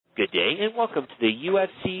Good day, and welcome to the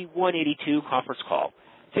UFC 182 conference call.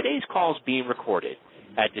 Today's call is being recorded.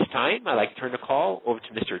 At this time, I'd like to turn the call over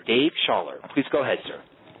to Mr. Dave Schaller. Please go ahead, sir.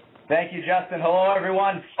 Thank you, Justin. Hello,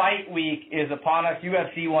 everyone. Fight week is upon us.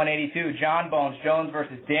 UFC 182, Jon Jones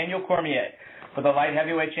versus Daniel Cormier for the light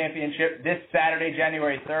heavyweight championship this Saturday,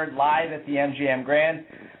 January 3rd, live at the MGM Grand.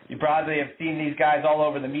 You probably have seen these guys all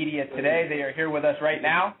over the media today. They are here with us right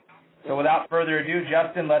now. So without further ado,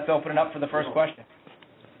 Justin, let's open it up for the first question.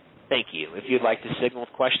 Thank you. If you'd like to signal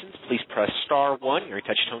with questions, please press star one on your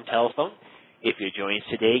touch-tone telephone. If you're joining us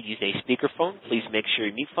today using a speakerphone, please make sure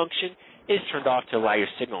your mute function is turned off to allow your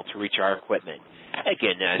signal to reach our equipment.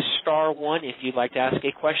 Again, star one if you'd like to ask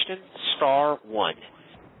a question, star one.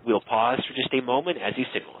 We'll pause for just a moment as he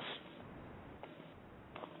signals.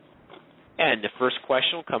 And the first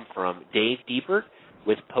question will come from Dave Diebert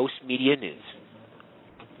with Post Media News.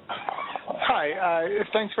 Hi,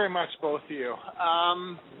 thanks very much, both of you.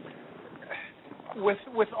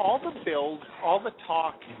 With all the build, all the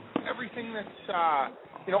talk, everything that's,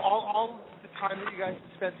 all the time that you guys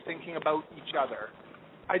spent thinking about each other,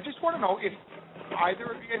 I just want to know if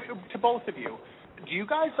to both of you, do you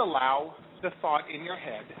guys allow the thought in your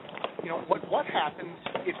head, what happens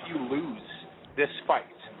if you lose this fight?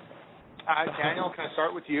 Daniel, can I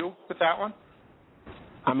start with you with that one?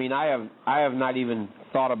 I mean, I have not even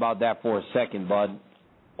thought about that for a second, bud.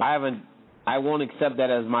 I won't accept that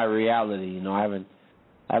as my reality. I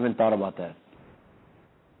haven't thought about that.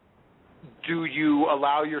 Do you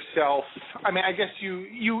allow yourself? I mean, I guess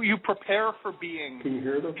you prepare for being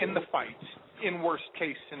in the fight in worst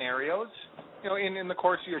case scenarios. In the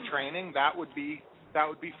course of your training, that would be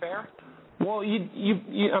fair. Well, you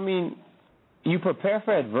prepare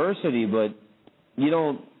for adversity, but you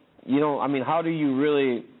don't. I mean, how do you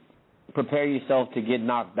really prepare yourself to get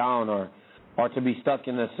knocked down or to be stuck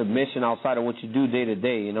in a submission outside of what you do day to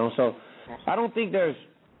day? So I don't think I've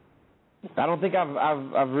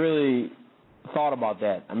really thought about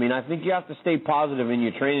that. I mean, I think you have to stay positive in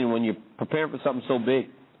your training when you're preparing for something so big.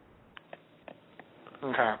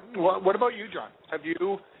 Okay. Well, what about you, Jon? Have you,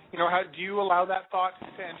 do you allow that thought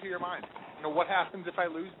to enter your mind? What happens if I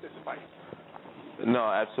lose this fight?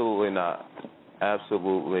 No, absolutely not.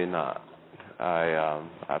 Absolutely not.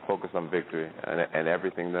 I focus on victory and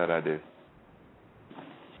everything that I do.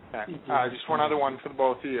 Okay. Just one other one for the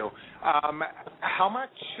both of you. How much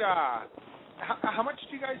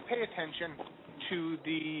do you guys pay attention to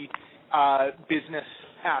the business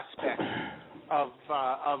aspect of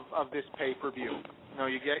this pay-per-view?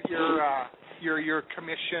 You get your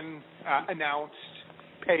commission announced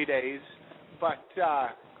paydays, but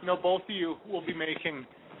both of you will be making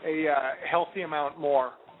a healthy amount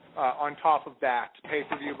more on top of that,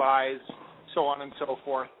 pay-per-view buys, so on and so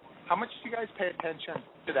forth. How much do you guys pay attention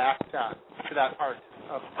to that part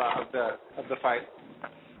of the fight?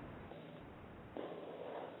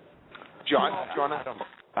 Jon,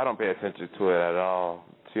 I don't pay attention to it at all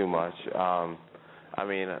too much. I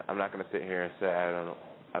mean, I'm not going to sit here and say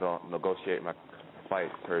I don't negotiate my fight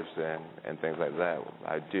person and things like that.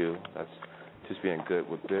 I do. That's just being good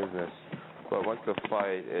with business. But once the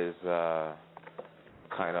fight is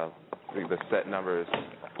kind of the set numbers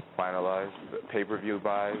finalized, the pay-per-view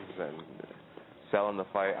buys and selling the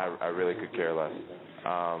fight, I really could care less.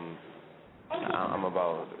 I'm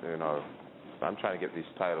about, I'm trying to get these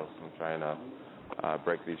titles. I'm trying to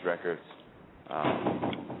break these records.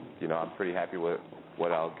 I'm pretty happy with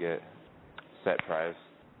what I'll get set price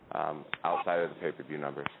outside of the pay-per-view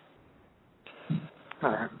numbers. All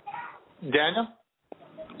right. Daniel?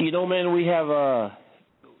 Man, we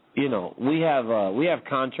have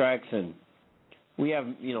contracts and we have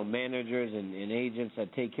managers and agents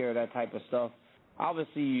that take care of that type of stuff.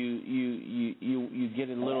 Obviously, you get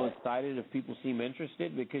a little excited if people seem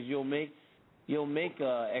interested because you'll make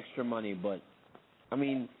extra money. But I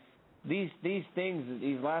mean, these things,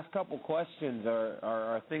 these last couple questions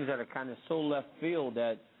are things that are kind of so left field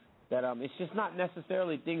that it's just not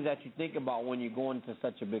necessarily things that you think about when you go into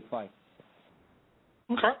such a big fight.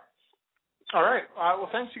 Okay. All right. Well,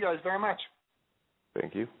 thanks you guys very much.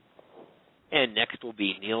 Thank you. And next will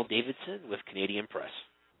be Neil Davidson with Canadian Press.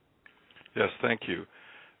 Yes, thank you.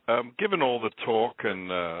 Given all the talk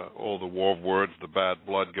and all the war of words, the bad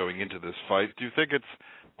blood going into this fight, do you think it's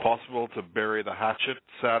possible to bury the hatchet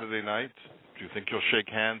Saturday night? Do you think you'll shake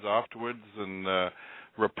hands afterwards and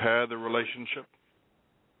repair the relationship?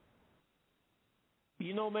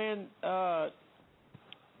 Man,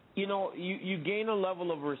 you gain a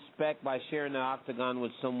level of respect by sharing the octagon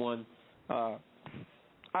with someone. I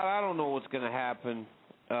don't know what's going to happen.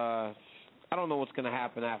 I don't know what's going to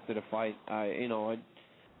happen after the fight.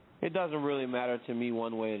 It doesn't really matter to me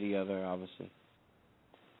one way or the other, obviously.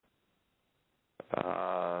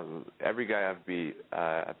 Every guy I've beat,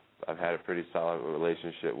 I've had a pretty solid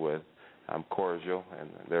relationship with. I'm cordial, and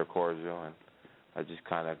they're cordial, and I just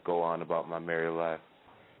kind of go on about my merry life.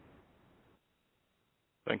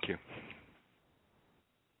 Thank you.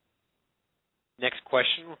 Next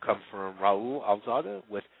question will come from Raul Alzada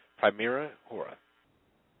with Primera Hora.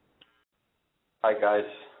 Hi, guys.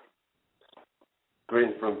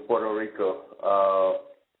 Greetings from Puerto Rico.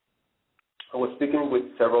 I was speaking with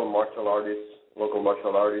several martial artists, local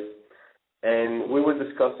martial artists, and we were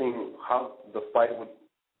discussing how the fight would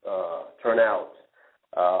turn out.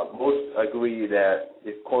 Most agree that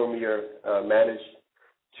if Cormier managed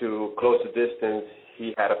to close the distance,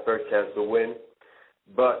 he had a fair chance to win.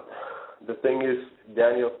 But the thing is,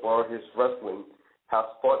 Daniel, for his wrestling, has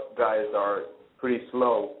fought guys that are pretty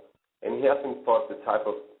slow, and he hasn't fought the type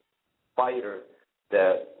of fighter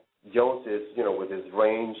that Jones is, with his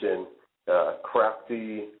range and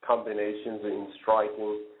crafty combinations in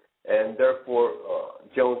striking, and therefore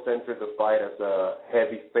Jones entered the fight as a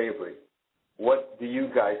heavy favorite. What do you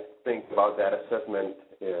guys think about that assessment,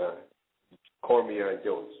 Cormier and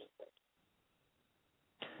Jones?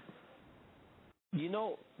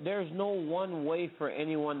 There's no one way for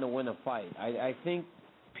anyone to win a fight. I think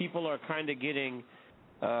people are kind of getting,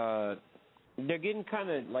 they're getting kind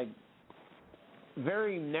of like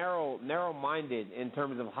very narrow-minded in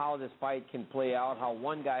terms of how this fight can play out, how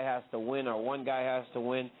one guy has to win or one guy has to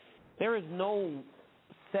win. There is no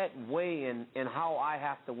set way in how I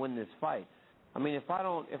have to win this fight. I mean, if I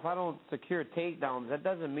don't secure takedowns, that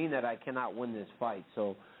doesn't mean that I cannot win this fight.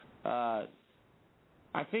 So,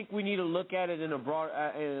 I think we need to look at it in a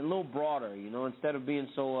little broader, instead of being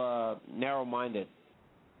so narrow-minded.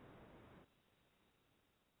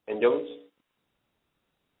 And Jones?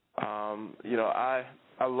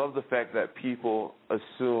 I love the fact that people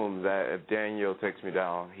assume that if Daniel takes me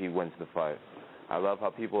down, he wins the fight. I love how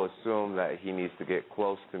people assume that he needs to get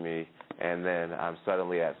close to me, and then I'm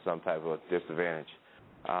suddenly at some type of disadvantage.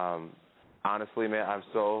 Honestly, man, I'm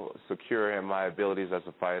so secure in my abilities as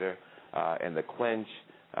a fighter, in the clinch,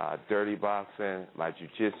 dirty boxing, my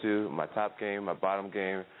jiu-jitsu, my top game, my bottom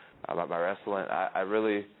game, my wrestling. I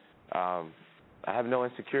really I have no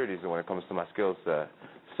insecurities when it comes to my skill set.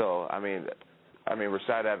 So, I mean,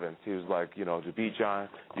 Rashad Evans, he was like, to beat Jon,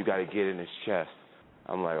 you got to get in his chest.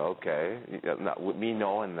 I'm like, okay. Not, with me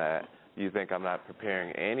knowing that, you think I'm not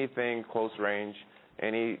preparing anything close range,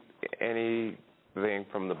 anything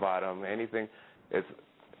from the bottom, anything.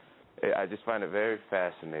 I just find it very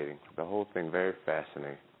fascinating. The whole thing very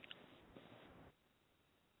fascinating.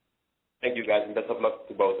 Thank you, guys, and best of luck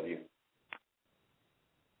to both of you.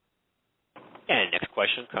 And next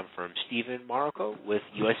question comes from Steven Marocco with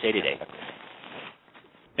USA Today.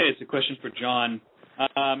 Hey, it's a question for Jon.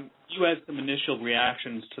 You had some initial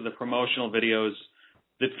reactions to the promotional videos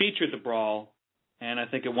that featured the brawl, and I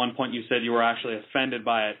think at one point you said you were actually offended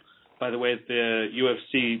by it, by the way that the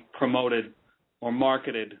UFC promoted or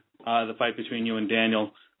marketed the fight between you and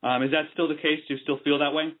Daniel. Is that still the case? Do you still feel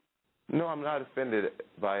that way? No, I'm not offended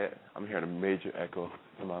by it. I'm hearing a major echo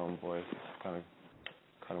in my own voice. It's kind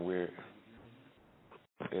of weird.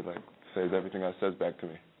 It says everything I says back to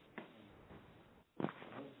me.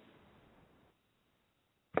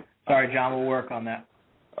 Sorry, Jon. We'll work on that.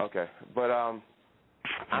 Okay, but I'm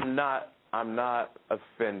not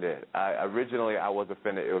offended. Originally I was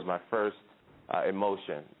offended. It was my first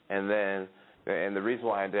emotion, and the reason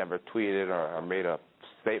why I never tweeted or made a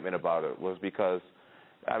statement about it was because,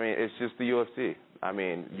 it's just the UFC.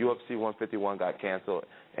 UFC 151 got canceled,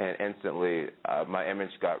 and instantly my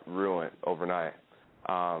image got ruined overnight.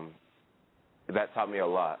 That taught me a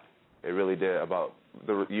lot. It really did, about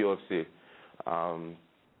the UFC.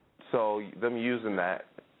 So them using that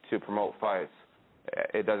to promote fights,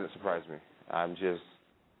 it doesn't surprise me. I'm just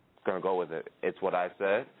going to go with it. It's what I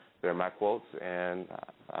said. They're my quotes, and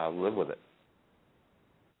I'll live with it.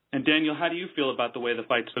 And Daniel, how do you feel about the way the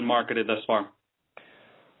fight's been marketed thus far?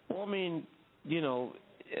 Well, what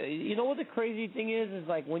the crazy thing is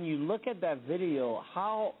like when you look at that video,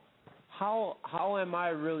 how am I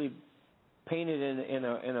really painted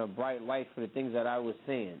in a bright light for the things that I was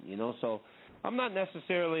saying? So I'm not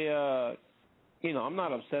necessarily I'm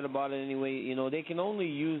not upset about it anyway. They can only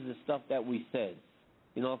use the stuff that we said.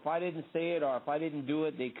 If I didn't say it or if I didn't do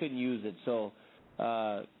it, they couldn't use it. So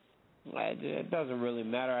it doesn't really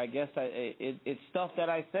matter. I guess it's stuff that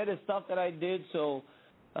I said, it's stuff that I did. So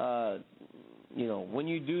when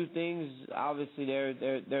you do things, obviously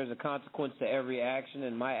there's a consequence to every action,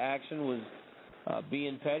 and my action was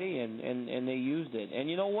being petty, and they used it. And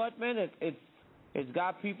you know what, man? It's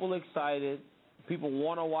got people excited. People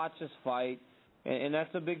want to watch this fight, and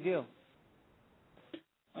that's a big deal.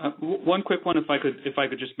 One quick one, if I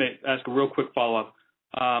could just ask a real quick follow-up.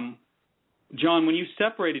 Jon, when you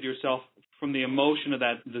separated yourself from the emotion of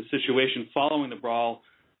the situation following the brawl,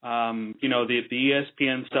 the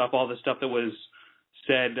ESPN stuff, all the stuff that was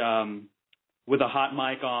said with a hot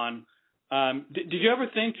mic on, did you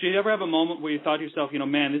ever have a moment where you thought to yourself,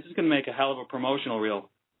 man, this is going to make a hell of a promotional reel?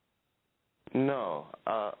 No.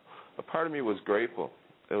 A part of me was grateful.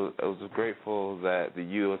 It was grateful that the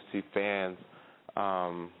UFC fans,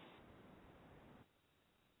 I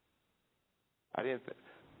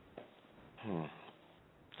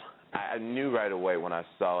knew right away when I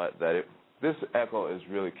saw it that this echo is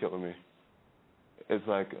really killing me. It's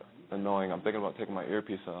like annoying. I'm thinking about taking my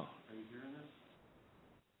earpiece out. Are you hearing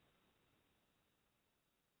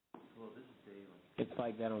this? It's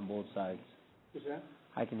like that on both sides. Is that?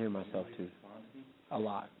 I can hear myself too. A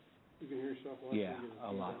lot. You can hear yourself a lot? Yeah,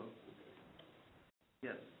 a lot.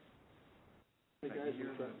 Yes. Hey guys,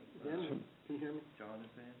 Dan, can you hear me? Jon is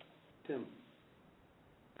saying? Tim.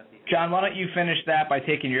 Jon, why don't you finish that by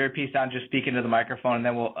taking your earpiece out and just speaking to the microphone, and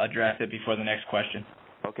then we'll address it before the next question.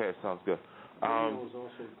 Okay, sounds good.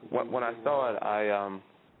 When I saw it, I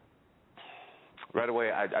right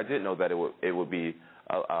away I didn't know that it would be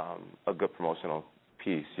a good promotional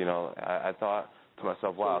piece. I thought to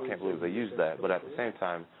myself, wow, I can't believe they used that. But at the same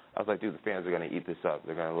time, I was like, dude, the fans are going to eat this up.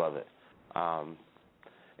 They're going to love it.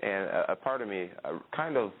 And a part of me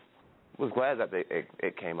kind of was glad that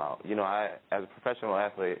it came out. I, as a professional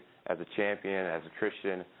athlete, as a champion, as a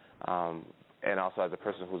Christian, and also as a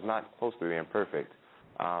person who's not close to being perfect,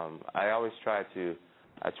 I always try to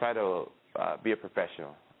be a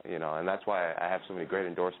professional, and that's why I have so many great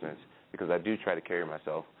endorsements, because I do try to carry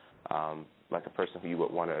myself like a person who you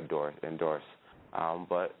would want to endorse.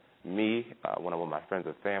 But me, when I'm with my friends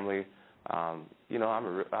and family, I'm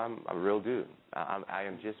a real dude. I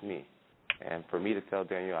am just me. And for me to tell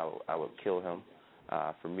Daniel I would kill him,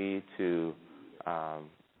 for me to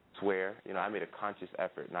swear, I made a conscious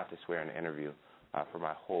effort not to swear in an interview for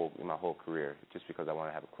my whole career, just because I want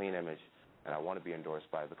to have a clean image and I want to be endorsed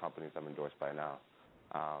by the companies I'm endorsed by now.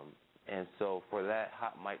 And so for that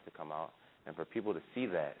hot mic to come out and for people to see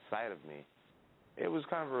that side of me, it was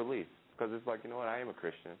kind of a relief, because it's like, I am a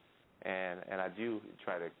Christian, and I do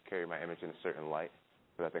try to carry my image in a certain light,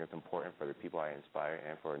 because I think it's important for the people I inspire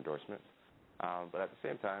and for endorsements. But at the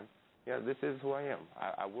same time, this is who I am.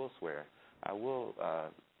 I will swear. I will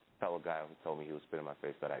tell a guy who told me he would spit in my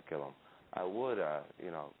face that I'd kill him. I would,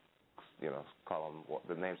 call him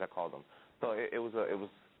the names I called him. So it was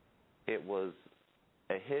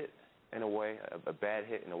a hit in a way, a bad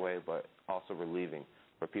hit in a way, but also relieving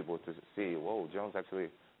for people to see, whoa, Jones actually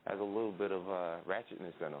has a little bit of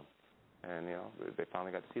ratchetness in him. And, they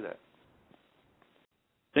finally got to see that.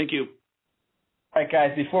 Thank you. All right,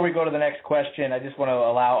 guys, before we go to the next question, I just want to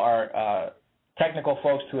allow our technical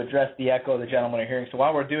folks to address the echo the gentlemen are hearing. So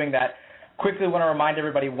while we're doing that, quickly want to remind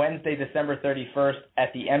everybody, Wednesday, December 31st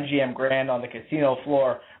at the MGM Grand on the casino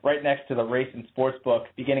floor, right next to the Race and Sports Book,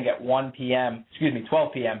 beginning at 12 p.m.,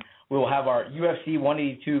 we will have our UFC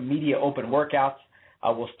 182 Media Open workouts.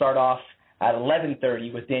 We'll start off at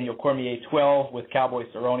 11:30 with Daniel Cormier, 12 with Cowboy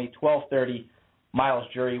Cerrone, 12:30 Miles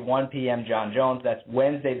Jury, 1 p.m. Jon Jones. That's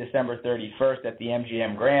Wednesday, December 31st at the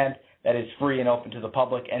MGM Grand. That is free and open to the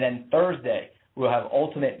public. And then Thursday, we'll have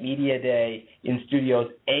Ultimate Media Day in Studios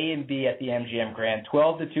A and B at the MGM Grand,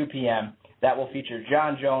 12 to 2 p.m. That will feature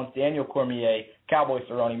Jon Jones, Daniel Cormier, Cowboy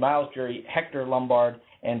Cerrone, Miles Jury, Hector Lombard,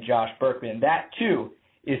 and Josh Berkman. That, too,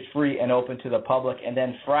 is free and open to the public. And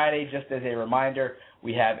then Friday, just as a reminder,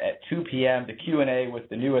 we have at 2 p.m. the Q&A with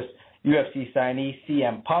the newest UFC signee,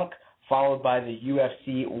 CM Punk, followed by the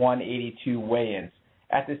UFC 182 weigh-ins.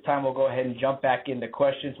 At this time, we'll go ahead and jump back into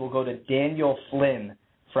questions. We'll go to Daniel Flynn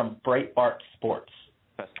from Breitbart Sports.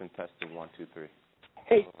 Testing, 1, 2, 3.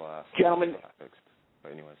 Hey, gentlemen.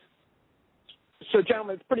 Anyways. So,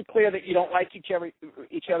 gentlemen, it's pretty clear that you don't like each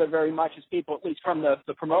other very much as people, at least from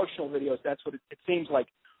the promotional videos. That's what it seems like.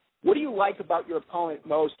 What do you like about your opponent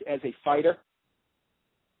most as a fighter?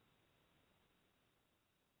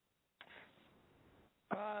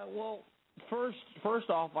 Well, first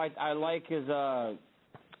off, I like his, I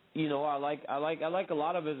like a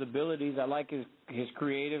lot of his abilities. I like his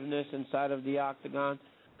creativeness inside of the octagon,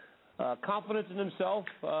 confidence in himself,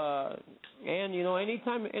 and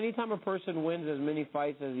anytime a person wins as many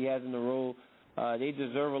fights as he has in a row, they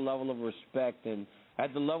deserve a level of respect. And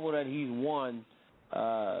at the level that he's won,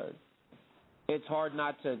 it's hard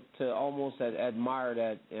not to almost admire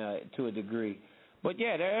that to a degree. But,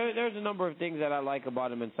 yeah, there's a number of things that I like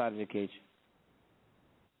about him inside of the cage.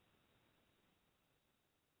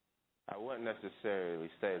 I wouldn't necessarily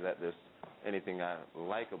say that there's anything I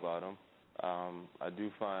like about him. I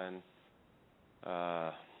do find,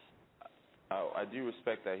 I do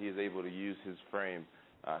respect that he's able to use his frame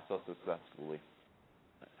so successfully.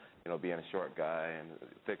 Being a short guy and a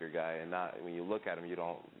thicker guy, and not when you look at him,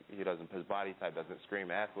 his body type doesn't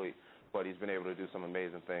scream athlete, but he's been able to do some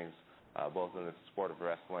amazing things, both in the sport of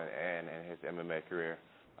wrestling and in his MMA career.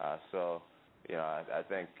 So, I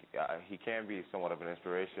think he can be somewhat of an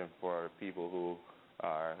inspiration for people who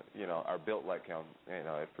are built like him.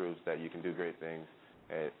 It proves that you can do great things.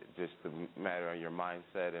 It's just a matter of your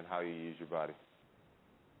mindset and how you use your body.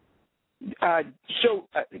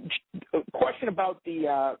 Question about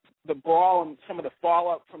the brawl and some of the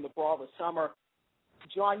fallout from the brawl this summer.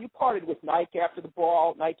 Jon, you parted with Nike after the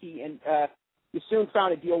brawl, and you soon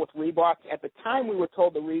found a deal with Reebok. At the time, we were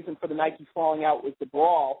told the reason for the Nike falling out was the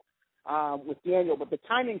brawl with Daniel, but the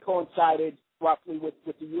timing coincided roughly with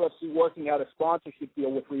the UFC working out a sponsorship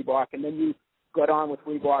deal with Reebok, and then you got on with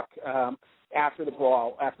Reebok after the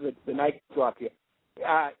brawl, after the Nike dropped you.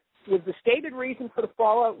 Was the stated reason for the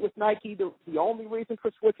fallout with Nike the only reason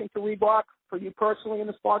for switching to Reebok for you personally in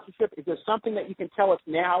the sponsorship? Is there something that you can tell us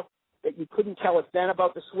now that you couldn't tell us then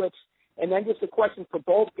about the switch? And then just a question for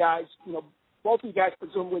both guys. Both of you guys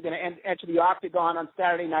presumably going to enter the Octagon on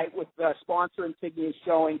Saturday night with sponsor insignia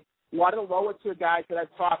showing. A lot of the lower tier guys that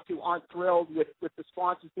I've talked to aren't thrilled with the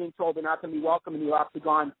sponsors being told they're not going to be welcome in the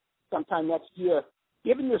Octagon sometime next year.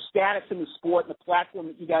 Given your status in the sport and the platform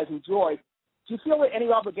that you guys enjoy, do you feel any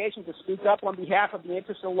obligation to speak up on behalf of the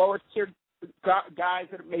interest of lower tier guys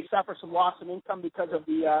that may suffer some loss of income because of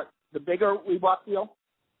the bigger Reebok deal?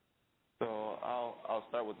 So I'll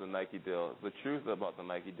start with the Nike deal. The truth about the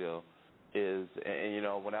Nike deal is,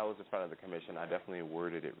 and when I was in front of the commission, I definitely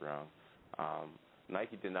worded it wrong.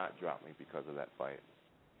 Nike did not drop me because of that fight,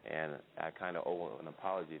 and I kind of owe an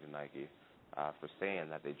apology to Nike for saying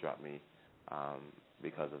that they dropped me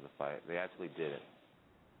because of the fight. They actually didn't.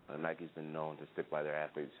 Nike's been known to stick by their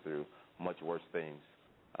athletes through much worse things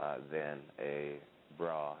than a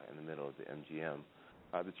brawl in the middle of the MGM.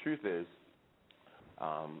 The truth is,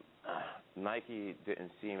 Nike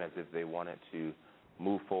didn't seem as if they wanted to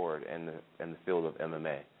move forward in the field of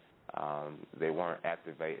MMA. They weren't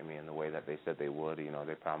activating me in the way that they said they would.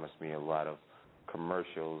 They promised me a lot of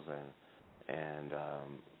commercials and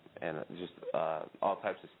just all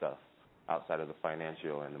types of stuff outside of the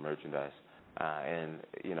financial and the merchandise.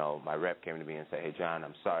 My rep came to me and said, "Hey, Jon,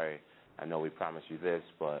 I'm sorry. I know we promised you this,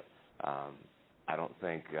 but I don't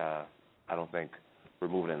think we're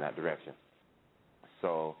moving in that direction."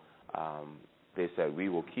 So they said, "We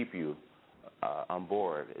will keep you on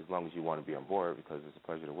board as long as you want to be on board, because it's a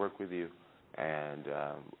pleasure to work with you, and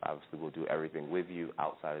obviously we'll do everything with you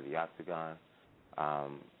outside of the Octagon.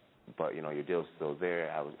 But your deal's still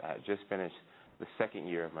there." I had just finished the second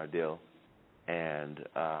year of my deal, and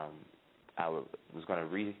I was going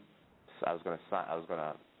to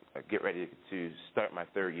get ready to start my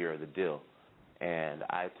third year of the deal, and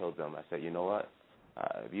I told them, I said, "You know what?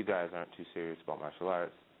 If you guys aren't too serious about martial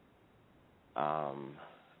arts,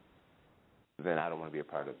 then I don't want to be a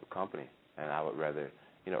part of the company, and I would rather,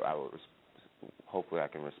 hopefully I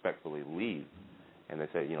can respectfully leave." And they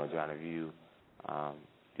said, "Jon, if you,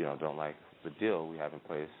 don't like the deal we have in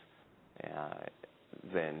place,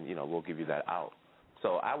 then, we'll give you that out."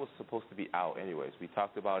 So I was supposed to be out anyways. We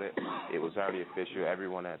talked about it. It was already official.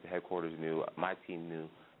 Everyone at the headquarters knew. My team knew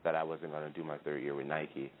that I wasn't going to do my third year with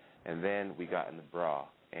Nike. And then we got in the brawl,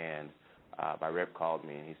 and my rep called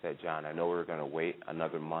me, and he said, "Jon, I know we're going to wait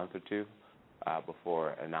another month or two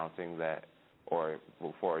before announcing that, or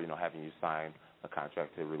before, having you sign a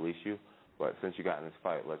contract to release you. But since you got in this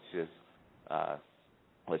fight, let's just have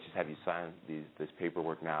you sign this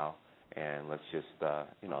paperwork now, and let's just,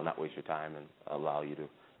 not waste your time and allow you to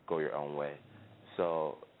go your own way."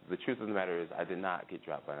 So the truth of the matter is, I did not get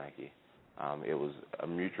dropped by Nike. It was a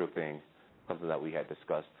mutual thing, something that we had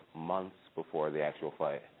discussed months before the actual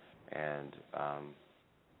fight. And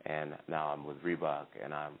now I'm with Reebok,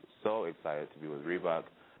 and I'm so excited to be with Reebok.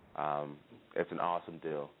 It's an awesome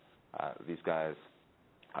deal. These guys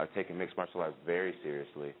are taking mixed martial arts very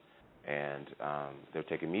seriously, and they're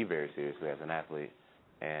taking me very seriously as an athlete.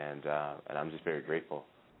 And I'm just very grateful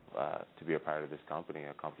to be a part of this company,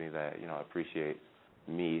 a company that appreciates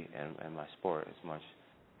me and my sport as much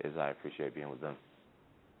as I appreciate being with them.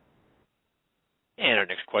 And our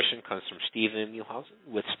next question comes from Steven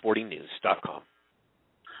Muhlhausen with SportingNews.com.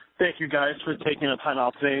 Thank you, guys, for taking the time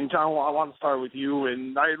out today. And, Jon, I want to start with you.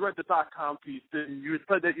 And I had read the .com piece, and you had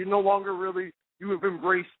said that you no longer you have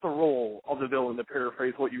embraced the role of the villain, to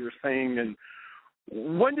paraphrase what you were saying. And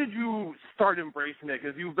When did you start embracing it?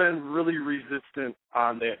 Because you've been really resistant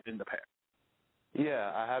on that in the past.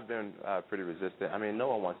 Yeah, I have been pretty resistant. I mean, no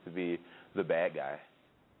one wants to be the bad guy,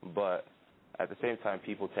 but at the same time,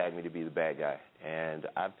 people tag me to be the bad guy, and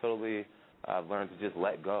I've totally learned to just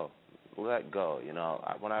let go. Let go, you know.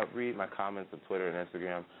 When I read my comments on Twitter and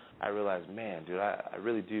Instagram, I realize, man, dude, I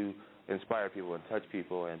really do inspire people and touch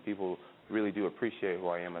people, and people really do appreciate who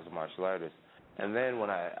I am as a martial artist. And then when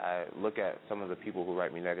I look at some of the people who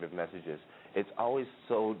write me negative messages, it's always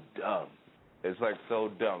so dumb. It's like so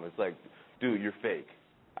dumb. It's like, dude, you're fake.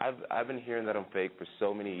 I've been hearing that I'm fake for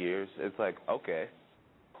so many years. It's like, okay,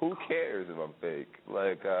 who cares if I'm fake?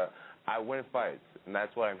 Like, I win fights, and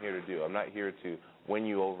that's what I'm here to do. I'm not here to win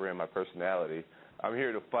you over in my personality. I'm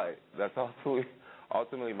here to fight. That's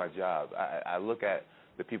ultimately my job. I look at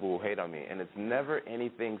the people who hate on me, and it's never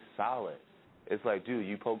anything solid. It's like, dude,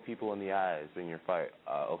 you poke people in the eyes in your fight.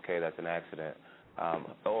 Okay, that's an accident.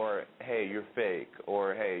 Or, hey, you're fake.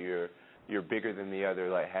 Or, hey, you're bigger than the other,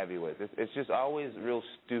 like, heavyweights. It's just always real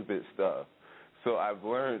stupid stuff. So I've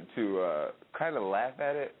learned to kind of laugh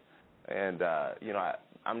at it. And, you know,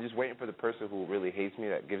 I'm just waiting for the person who really hates me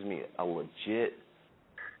that gives me a legit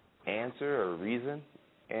answer or reason.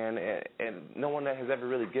 And no one that has ever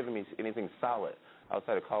really given me anything solid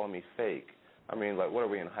outside of calling me fake. I mean, like, what are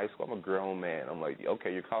we in high school? I'm a grown man. I'm like,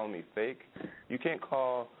 okay, you're calling me fake? You can't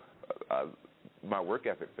call my work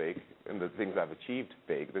ethic fake and the things I've achieved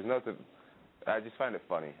fake. There's nothing. I just find it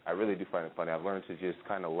funny. I really do find it funny. I've learned to just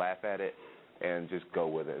kind of laugh at it and just go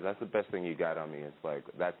with it. That's the best thing you got on me. It's like,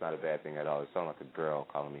 that's not a bad thing at all. It sounds like a girl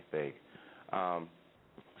calling me fake.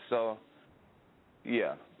 So,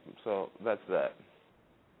 yeah. So that's that.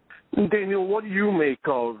 Daniel, what do you make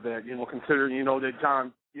of that, you know, considering, you know, that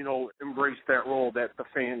Jon, you know, embraced that role that the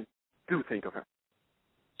fans do think of him?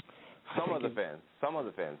 Some of the fans. Some of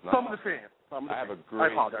the fans. I have a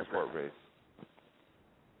great support base.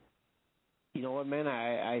 You know what, man?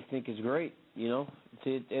 I think it's great. You know,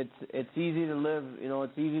 it's easy to live. You know,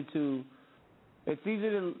 it's easy to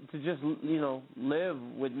just, you know, live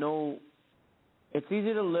with no. It's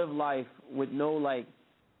easy to live life with no, like,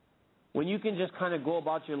 when you can just kind of go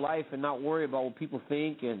about your life and not worry about what people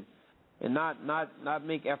think and not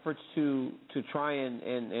make efforts to try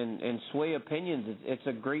and sway opinions. It's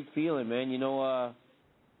a great feeling, man. You know,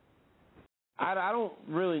 I don't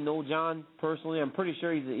really know Jon personally. I'm pretty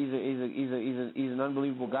sure he's an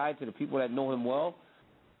unbelievable guy to the people that know him well.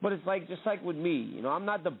 But it's like, just like with me, you know, I'm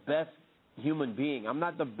not the best human being. I'm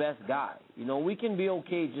not the best guy. You know, we can be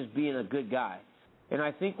okay just being a good guy. And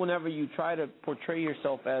I think whenever you try to portray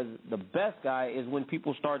yourself as the best guy is when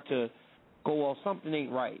people start to go, well, something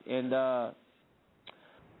ain't right. And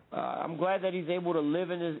I'm glad that he's able to live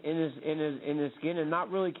in his skin and not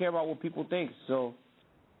really care about what people think. So,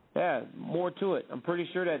 yeah, more to it. I'm pretty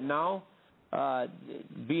sure that now,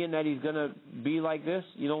 being that he's gonna be like this,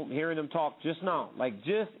 you know, hearing him talk just now, like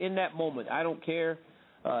just in that moment, I don't care.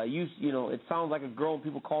 You know, it sounds like a girl and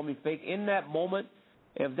people call me fake. In that moment,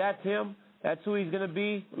 if that's him, that's who he's going to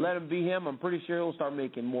be. Let him be him. I'm pretty sure he'll start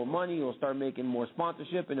making more money. He'll start making more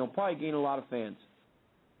sponsorship, and he'll probably gain a lot of fans.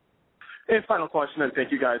 And final question, and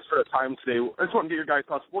thank you guys for the time today. I just want to get your guys'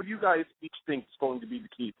 thoughts. What do you guys each think is going to be the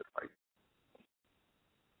key to the fight?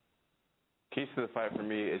 Keys to the fight for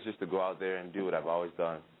me is just to go out there and do what I've always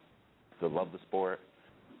done, to love the sport,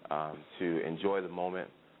 to enjoy the moment,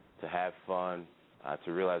 to have fun,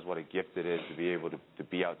 to realize what a gift it is to be able to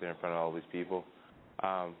be out there in front of all these people.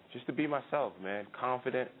 Just to be myself, man,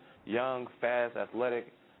 confident, young, fast, athletic,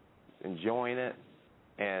 enjoying it,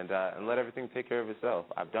 and let everything take care of itself.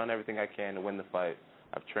 I've done everything I can to win the fight.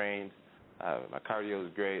 I've trained. My cardio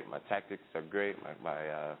is great. My tactics are great.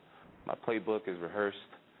 My playbook is rehearsed.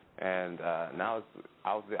 And now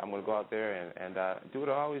I'm going to go out there and do what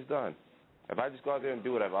I've always done. If I just go out there and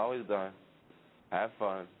do what I've always done, have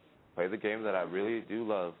fun, play the game that I really do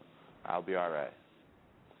love, I'll be all right.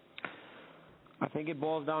 I think it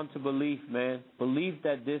boils down to belief, man. Belief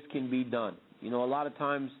that this can be done. You know, a lot of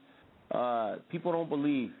times people don't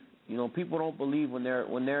believe. You know, people don't believe when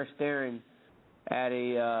they're staring at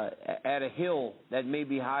a hill that may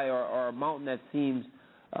be high or a mountain that seems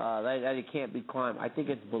that it can't be climbed. I think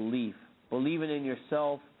it's belief. Believing in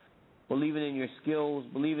yourself, believing in your skills,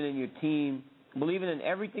 believing in your team, believing in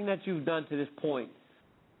everything that you've done to this point.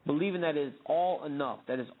 Believing that it's all enough.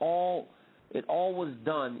 That it all was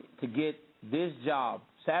done to get this job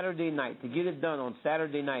Saturday night, to get it done on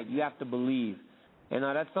Saturday night. You have to believe, and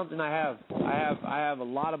that's something I have. I have a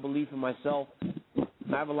lot of belief in myself,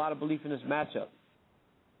 and I have a lot of belief in this matchup.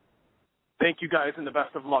 Thank you guys, and the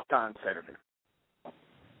best of luck on Saturday.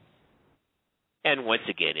 And once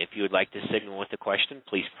again, if you would like to signal with a question,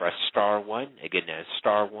 please press star one. Again, that's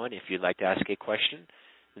star one if you'd like to ask a question.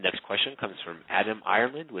 The next question comes from Adam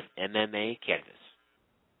Ireland with MMA Canvas.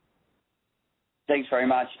 Thanks very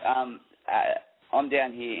much. I'm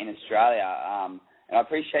down here in Australia, and I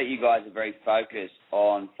appreciate you guys are very focused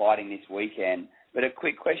on fighting this weekend. But a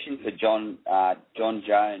quick question for Jon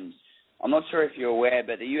Jones. I'm not sure if you're aware,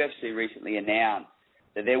 but the UFC recently announced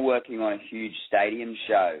that they're working on a huge stadium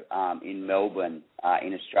show in Melbourne,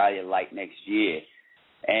 in Australia, late next year.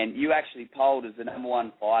 And you actually polled as the number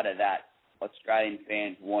one fighter that Australian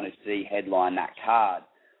fans want to see headline that card.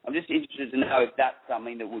 I'm just interested to know if that's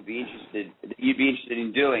something that you'd be interested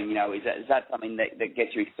in doing. You know, is that something that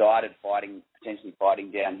gets you excited, potentially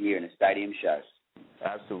fighting down here in a stadium show?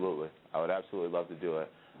 Absolutely. I would absolutely love to do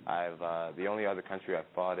it. The only other country I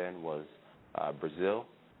fought in was Brazil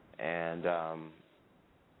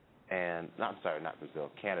not Brazil,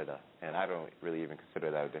 Canada. And I don't really even consider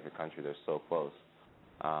that a different country. They're so close.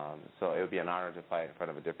 So it would be an honor to fight in front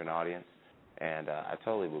of a different audience. And I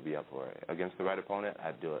totally will be up for it. Against the right opponent,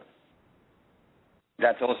 I'd do it.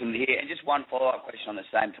 That's awesome to hear. And just one follow-up question on the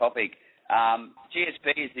same topic.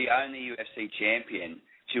 GSP is the only UFC champion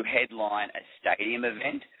to headline a stadium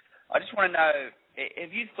event. I just want to know,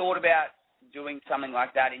 have you thought about doing something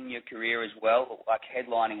like that in your career as well, like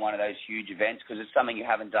headlining one of those huge events, because it's something you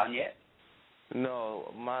haven't done yet?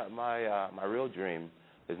 No, my real dream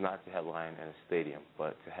is not to headline in a stadium,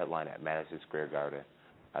 but to headline at Madison Square Garden.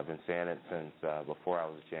 I've been saying it since before I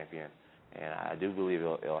was a champion, and I do believe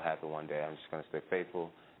it'll happen one day. I'm just going to stay faithful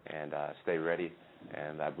and stay ready,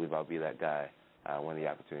 and I believe I'll be that guy when the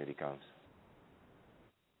opportunity comes.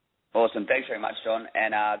 Awesome. Thanks very much, Jon,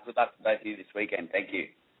 and good luck to both of you this weekend. Thank you.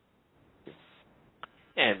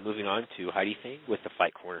 And moving on to Heidi Fang with the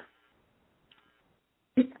Fight Corner.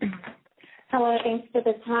 Hello, thanks for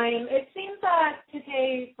the time. It seems that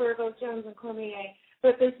today for both Jones and Cormier,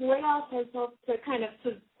 but this layoff has helped to kind of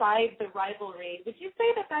subside the rivalry. Would you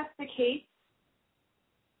say that that's the case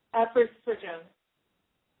for Jones?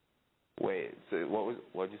 Wait, so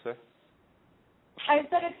what did you say? I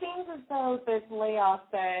said it seems as though this layoff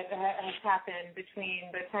that has happened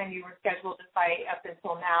between the time you were scheduled to fight up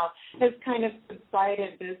until now has kind of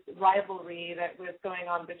subsided this rivalry that was going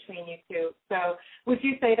on between you two. So would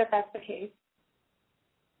you say that that's the case?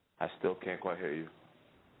 I still can't quite hear you.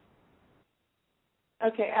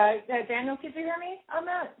 Okay. Daniel, could you hear me on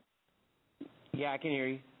that? Yeah, I can hear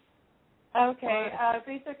you. Okay.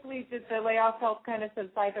 Basically, did the layoff help kind of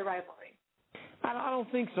subside the rivalry? I don't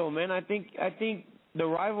think so, man. I think the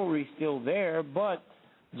rivalry's still there, but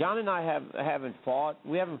Jon and I haven't fought.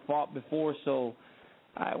 We haven't fought before, so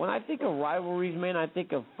when I think of rivalries, man, I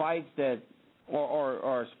think of fights that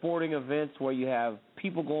or sporting events where you have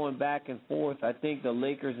people going back and forth. I think the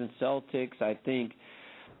Lakers and Celtics. I think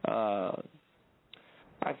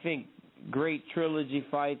great trilogy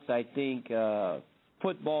fights. I think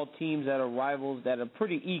football teams that are rivals that are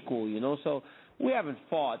pretty equal, you know. So we haven't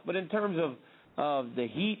fought, but in terms of the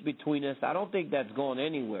heat between us, I don't think that's going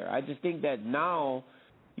anywhere. I just think that now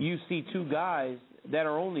you see two guys that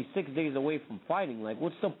are only 6 days away from fighting. Like,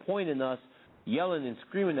 what's the point in us yelling and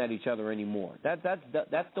screaming at each other anymore? That's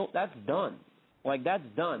done. Like, that's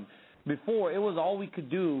done. Before, it was all we could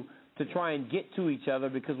do to try and get to each other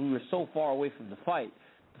because we were so far away from the fight.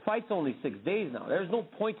 The fight's only 6 days now. There's no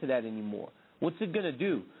point to that anymore. What's it going to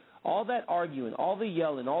do? All that arguing, all the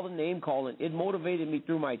yelling, all the name calling, it motivated me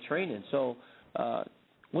through my training. So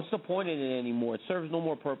what's the point in it anymore? It serves no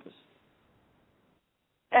more purpose.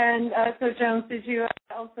 And so, Jones, did you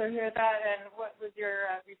also hear that, and what was your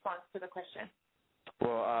response to the question?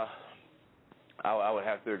 Well, I would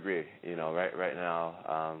have to agree. You know, right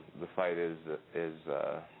now, the fight is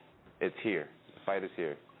it's here. The fight is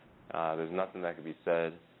here. There's nothing that can be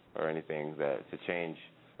said or anything to change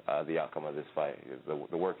the outcome of this fight.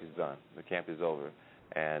 The work is done. The camp is over,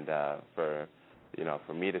 and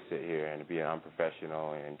for me to sit here and be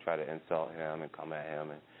unprofessional and try to insult him and come at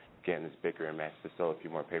him and get in this bickering match to sell a few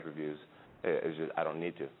more pay-per-views, it's just I don't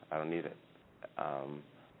need to. I don't need it.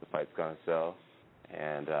 The fight's gonna sell,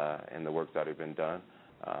 and the work's already been done.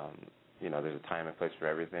 There's a time and place for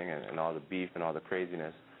everything, and all the beef and all the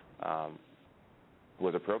craziness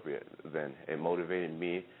was appropriate then. It motivated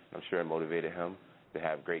me. I'm sure it motivated him to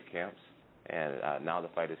have great camps, and now the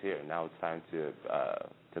fight is here. Now it's time to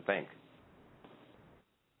think.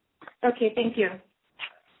 Okay, thank you.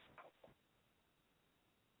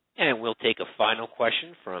 And we'll take a final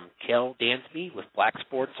question from Kel Dansby with Black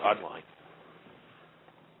Sports Online.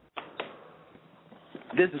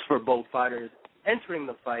 This is for both fighters. Entering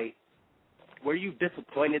the fight, were you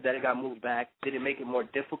disappointed that it got moved back? Did it make it more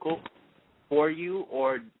difficult? for you,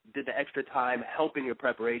 or did the extra time help in your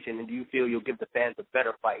preparation, and do you feel you'll give the fans a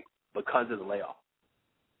better fight because of the layoff?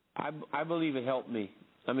 I believe it helped me.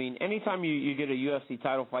 I mean, anytime you get a UFC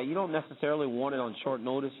title fight, you don't necessarily want it on short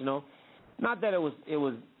notice, you know. Not that it was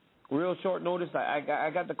real short notice.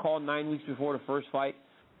 I got the call 9 weeks before the first fight.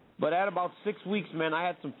 But at about 6 weeks, man, I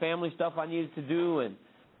had some family stuff I needed to do, and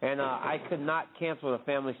I could not cancel the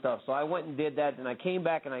family stuff. So I went and did that, and I came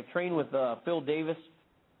back and I trained with Phil Davis.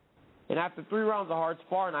 And after 3 rounds of hard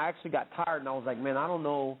sparring, I actually got tired, and I was like, man, I don't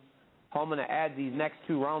know how I'm going to add these next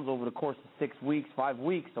 2 rounds over the course of 6 weeks, 5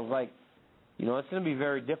 weeks. I was like, you know, it's going to be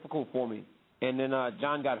very difficult for me. And then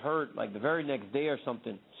John got hurt like the very next day or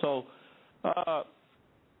something. So then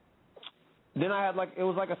I had it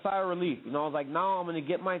was like a sigh of relief. You know, I was like, now I'm going to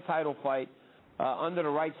get my title fight under the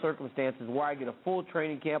right circumstances where I get a full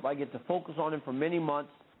training camp. I get to focus on it for many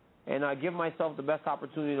months and give myself the best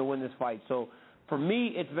opportunity to win this fight. So for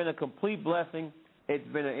me, it's been a complete blessing. It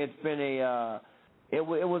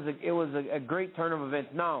was a great turn of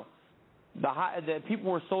events. Now, the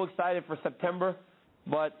people were so excited for September,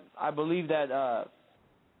 but I believe that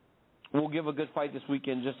we'll give a good fight this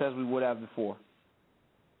weekend, just as we would have before.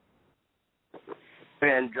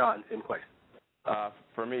 And John, same question.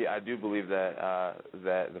 For me, I do believe that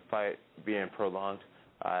the fight being prolonged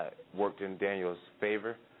worked in Daniel's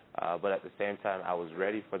favor, but at the same time, I was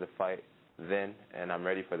ready for the fight then, and I'm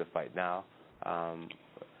ready for the fight now.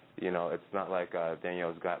 You know, it's not like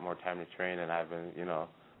Daniel's got more time to train, and I've been, you know,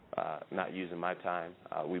 not using my time.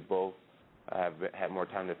 We both have had more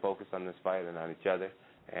time to focus on this fight and on each other,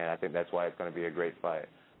 and I think that's why it's going to be a great fight.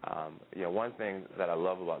 You know, one thing that I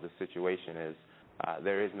love about this situation is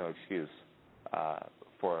there is no excuse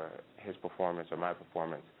for his performance or my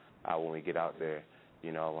performance when we get out there.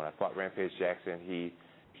 You know, when I fought Rampage Jackson,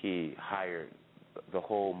 he hired the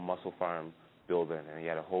whole muscle farm building, and he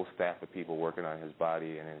had a whole staff of people working on his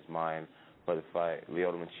body and his mind for the fight.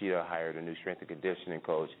 Lyoto Machida hired a new strength and conditioning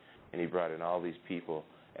coach, and he brought in all these people.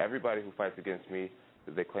 Everybody who fights against me,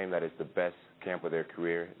 they claim that it's the best camp of their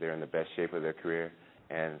career. They're in the best shape of their career,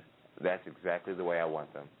 and that's exactly the way I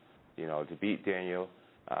want them. You know, to beat Daniel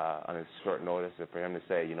on his short notice, and for him to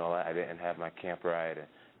say, you know, I didn't have my camp right,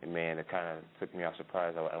 and man, it kind of took me off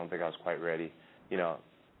surprise. I don't think I was quite ready. You know,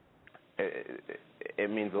 it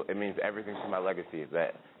means everything to my legacy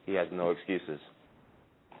that he has no excuses.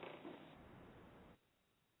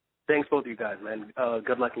 Thanks, both of you guys, man.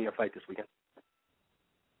 Good luck in your fight this weekend.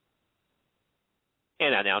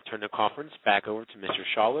 And I now turn the conference back over to Mr.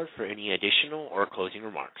 Schaller for any additional or closing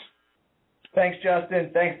remarks. Thanks,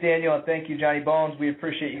 Justin. Thanks, Daniel. And thank you, Johnny Bones. We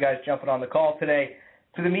appreciate you guys jumping on the call today.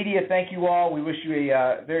 To the media, thank you all. We wish you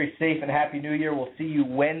a very safe and happy New Year. We'll see you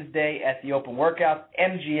Wednesday at the Open Workouts.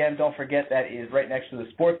 MGM, don't forget, that is right next to the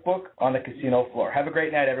sports book on the casino floor. Have a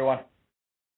great night, everyone.